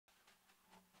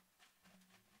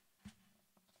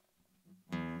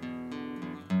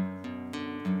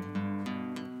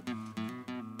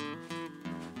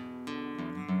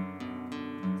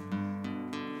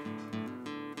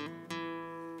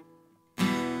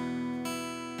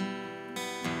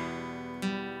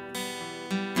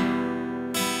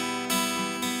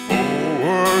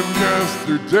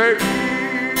yesterday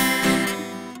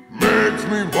makes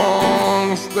me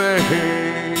wanna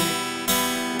stay.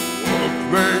 What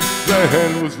they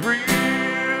said was real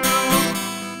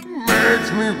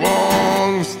makes me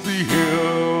wanna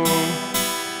steal.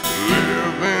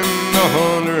 Living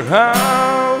under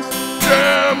house,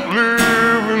 yeah, I'm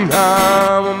living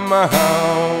out of my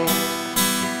house.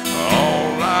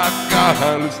 All I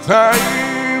got is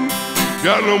time,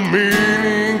 got no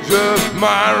meaning, just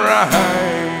my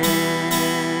right.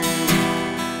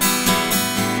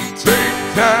 Take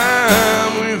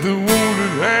time with a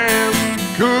wounded hand,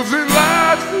 'cause it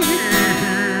likes to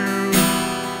heal.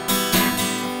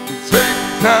 Take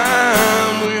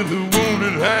time with a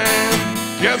wounded hand,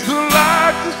 guess I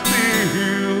like to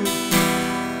steal.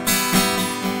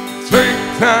 Take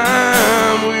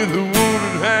time with a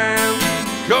wounded hand,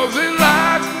 'cause it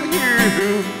likes to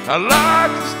heal. I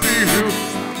like to steal.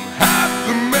 I'm half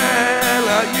the man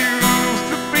I used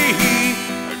to be.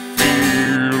 I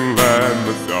feel like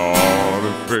the dawn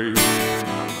of faith.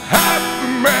 I'm half the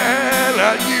man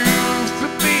I used to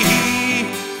be.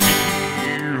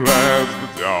 Feel like the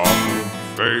dawn of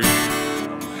faith.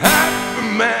 I'm half the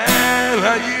man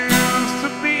I used to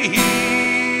be.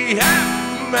 Half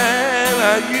the man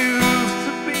I used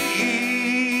to be.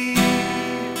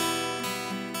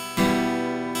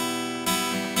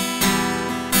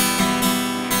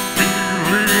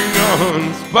 Feeling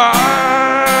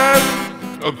uninspired,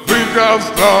 I think I'll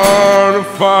start a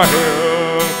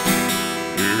fire.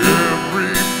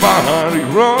 Everybody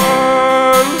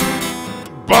run,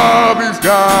 Bobby's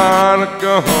got a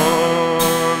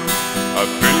gun. I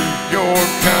think you're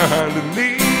kinda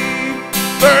neat,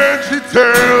 then she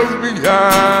tells me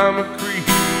I'm a creep.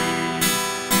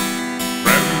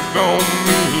 Friends don't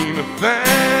mean a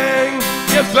thing,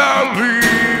 guess I'll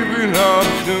leave it up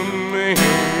to me.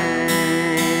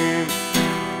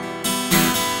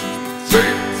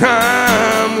 Take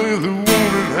time with a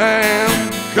wounded hand,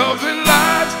 'cause it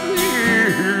likes to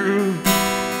heal.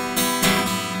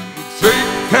 Take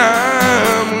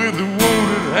time with a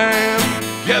wounded hand,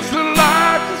 guess I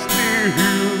like to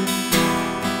steal.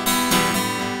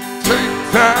 Take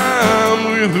time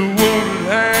with a wounded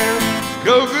hand,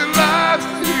 'cause it likes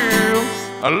to heal.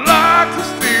 I like to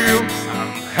steal.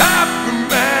 I'm half the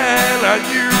man I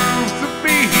used to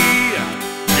be. I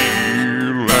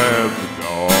feel like the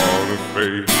dawn of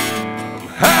faith. I'm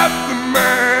half the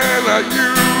man I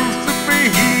used to be.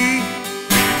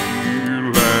 Feel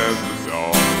like the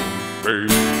dawn of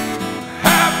faith.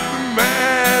 Half the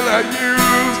man I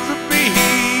used to be.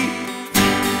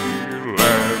 Feel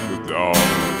like the dawn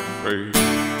of faith.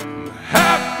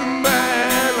 Half